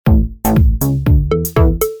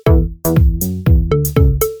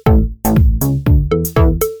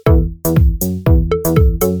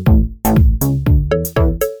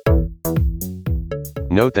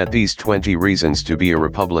Note that these 20 reasons to be a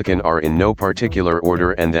Republican are in no particular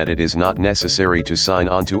order and that it is not necessary to sign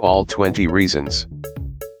on to all 20 reasons.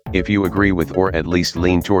 If you agree with or at least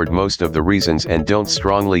lean toward most of the reasons and don't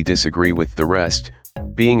strongly disagree with the rest,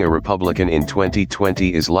 being a Republican in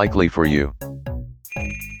 2020 is likely for you.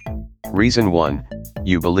 Reason 1,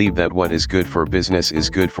 you believe that what is good for business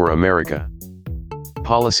is good for America.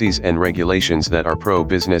 Policies and regulations that are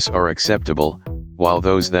pro-business are acceptable, while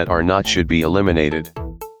those that are not should be eliminated.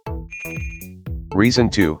 Reason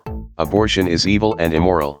 2, abortion is evil and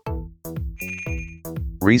immoral.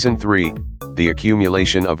 Reason 3, the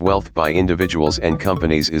accumulation of wealth by individuals and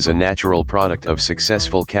companies is a natural product of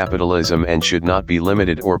successful capitalism and should not be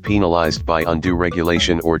limited or penalized by undue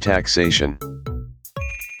regulation or taxation.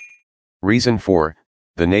 Reason 4,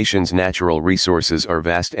 the nation's natural resources are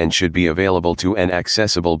vast and should be available to and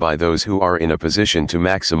accessible by those who are in a position to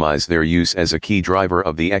maximize their use as a key driver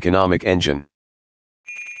of the economic engine.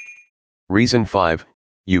 Reason 5,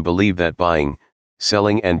 you believe that buying,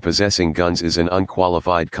 selling and possessing guns is an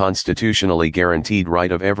unqualified constitutionally guaranteed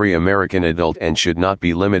right of every American adult and should not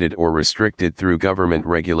be limited or restricted through government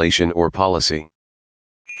regulation or policy.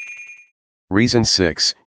 Reason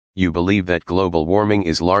 6, you believe that global warming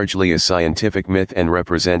is largely a scientific myth and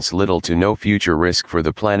represents little to no future risk for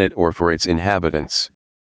the planet or for its inhabitants.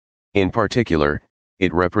 In particular,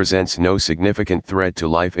 it represents no significant threat to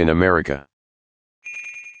life in America.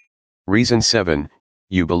 Reason 7,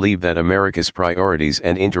 you believe that America's priorities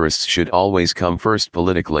and interests should always come first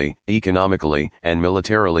politically, economically, and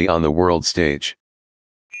militarily on the world stage.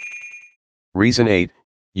 Reason 8,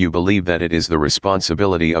 you believe that it is the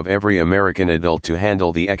responsibility of every American adult to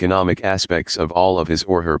handle the economic aspects of all of his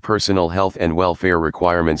or her personal health and welfare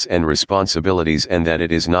requirements and responsibilities and that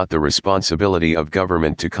it is not the responsibility of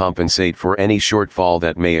government to compensate for any shortfall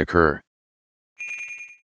that may occur.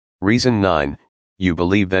 Reason 9, you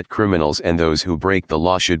believe that criminals and those who break the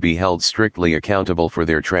law should be held strictly accountable for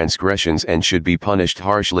their transgressions and should be punished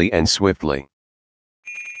harshly and swiftly.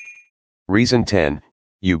 Reason 10,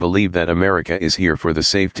 you believe that America is here for the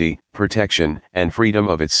safety, protection, and freedom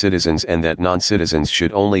of its citizens and that non-citizens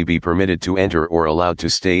should only be permitted to enter or allowed to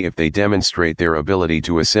stay if they demonstrate their ability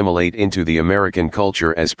to assimilate into the American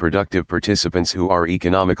culture as productive participants who are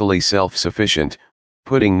economically self-sufficient,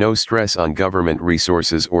 putting no stress on government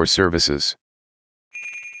resources or services.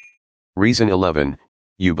 Reason 11,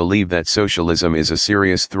 you believe that socialism is a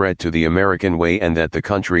serious threat to the American way and that the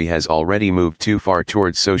country has already moved too far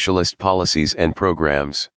towards socialist policies and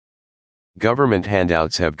programs. Government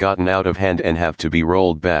handouts have gotten out of hand and have to be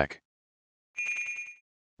rolled back.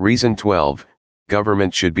 Reason 12,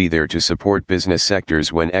 government should be there to support business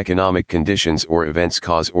sectors when economic conditions or events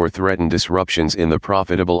cause or threaten disruptions in the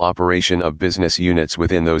profitable operation of business units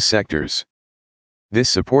within those sectors. This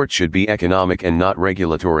support should be economic and not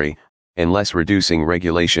regulatory, unless reducing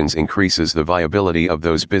regulations increases the viability of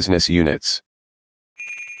those business units.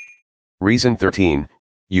 Reason 13,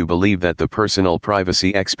 you believe that the personal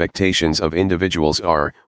privacy expectations of individuals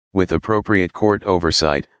are, with appropriate court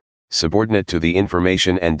oversight, subordinate to the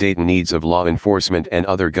information and data needs of law enforcement and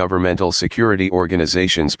other governmental security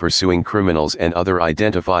organizations pursuing criminals and other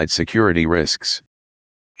identified security risks.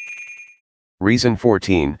 Reason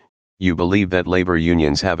 14, you believe that labor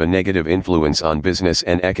unions have a negative influence on business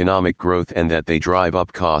and economic growth and that they drive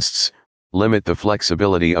up costs, limit the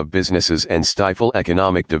flexibility of businesses and stifle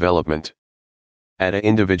economic development. At an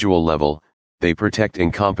individual level, they protect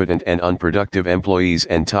incompetent and unproductive employees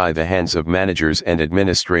and tie the hands of managers and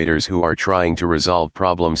administrators who are trying to resolve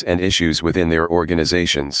problems and issues within their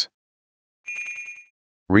organizations.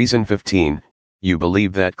 Reason 15, you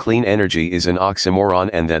believe that clean energy is an oxymoron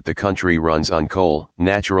and that the country runs on coal,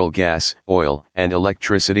 natural gas, oil, and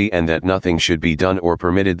electricity and that nothing should be done or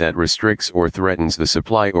permitted that restricts or threatens the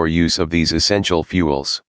supply or use of these essential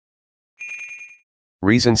fuels.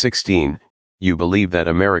 Reason 16, you believe that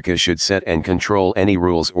America should set and control any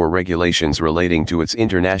rules or regulations relating to its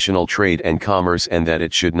international trade and commerce and that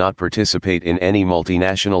it should not participate in any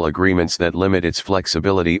multinational agreements that limit its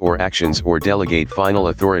flexibility or actions or delegate final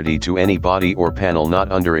authority to any body or panel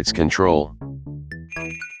not under its control.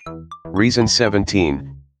 Reason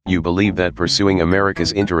 17, you believe that pursuing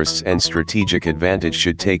America's interests and strategic advantage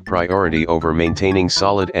should take priority over maintaining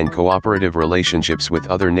solid and cooperative relationships with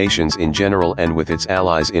other nations in general and with its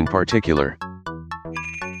allies in particular.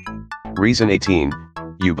 Reason 18,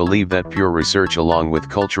 you believe that pure research along with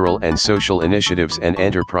cultural and social initiatives and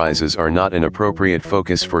enterprises are not an appropriate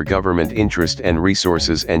focus for government interest and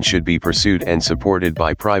resources and should be pursued and supported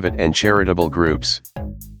by private and charitable groups.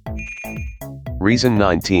 Reason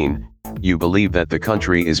 19, you believe that the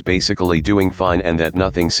country is basically doing fine and that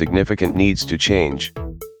nothing significant needs to change.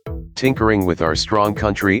 Tinkering with our strong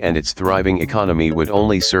country and its thriving economy would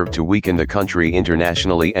only serve to weaken the country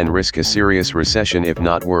internationally and risk a serious recession if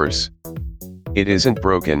not worse. It isn't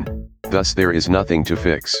broken, thus there is nothing to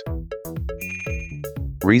fix.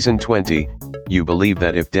 Reason 20, you believe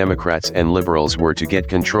that if Democrats and liberals were to get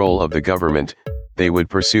control of the government, they would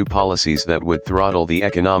pursue policies that would throttle the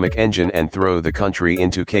economic engine and throw the country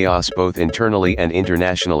into chaos both internally and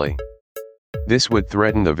internationally. This would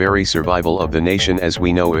threaten the very survival of the nation as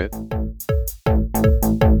we know it.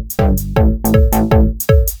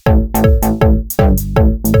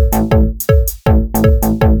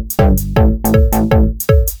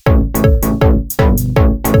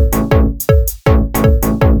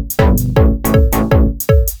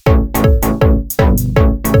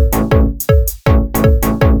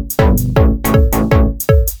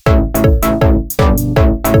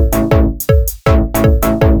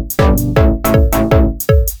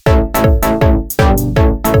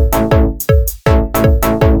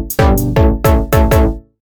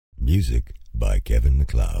 Music by Kevin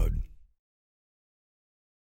MacLeod.